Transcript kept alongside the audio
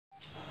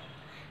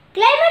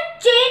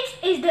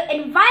is the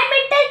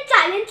environmental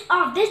challenge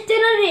of this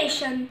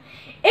generation.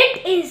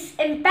 It is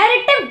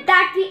imperative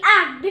that we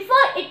act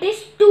before it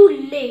is too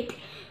late.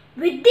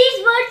 With these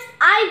words,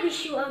 I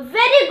wish you a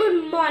very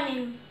good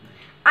morning.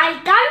 I am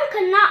Kavyam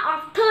Khanna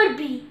of 3rd B.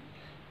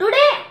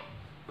 Today,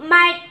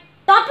 my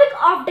topic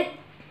of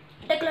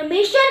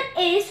declamation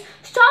is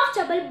Stop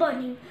Stubble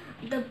Burning.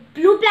 The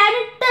blue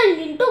planet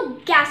turned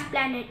into gas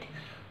planet.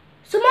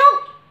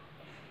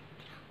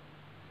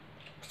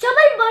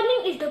 Stubble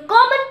burning is the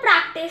common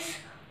practice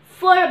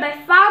followed by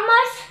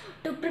farmers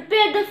to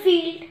prepare the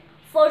field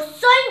for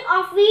sowing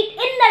of wheat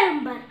in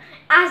November,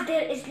 as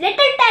there is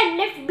little time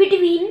left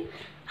between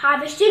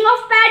harvesting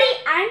of paddy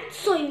and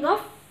sowing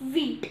of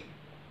wheat.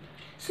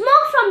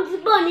 Smoke from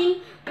this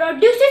burning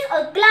produces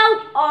a cloud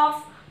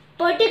of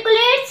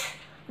particulates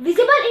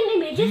visible in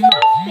images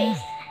from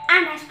space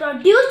and has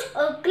produced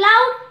a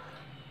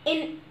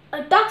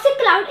toxic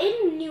cloud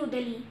in New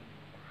Delhi,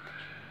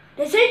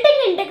 resulting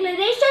in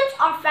declarations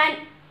of an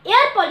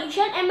air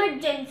pollution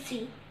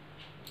emergency.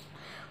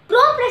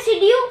 Chrome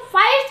residue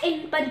fires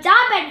in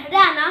Punjab and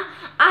Haryana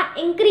are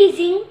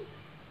increasing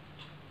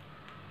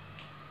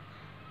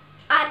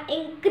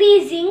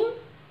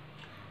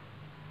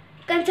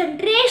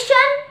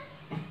concentration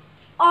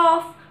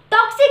of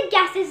toxic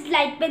gases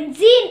like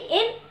benzene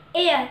in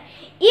air.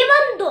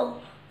 Even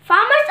though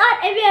farmers are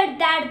aware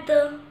that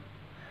the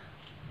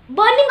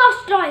burning of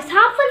straw is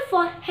harmful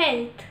for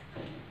health,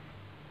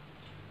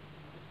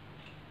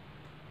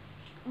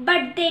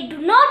 but they do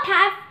not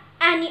have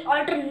any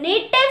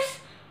alternatives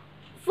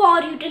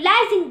for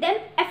utilizing them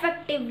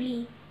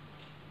effectively.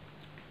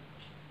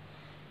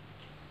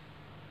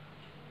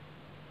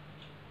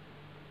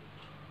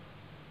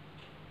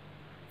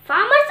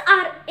 Farmers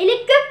are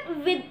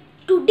ill-equipped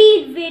to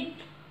deal with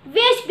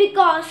waste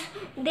because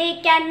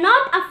they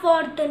cannot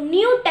afford the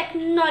new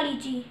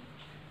technology.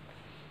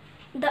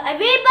 The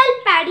available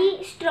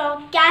paddy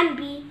straw can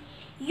be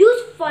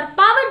used for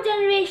power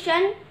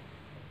generation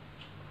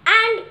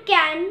and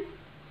can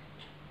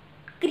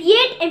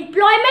create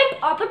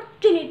employment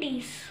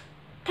opportunities.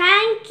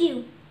 Thank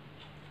you.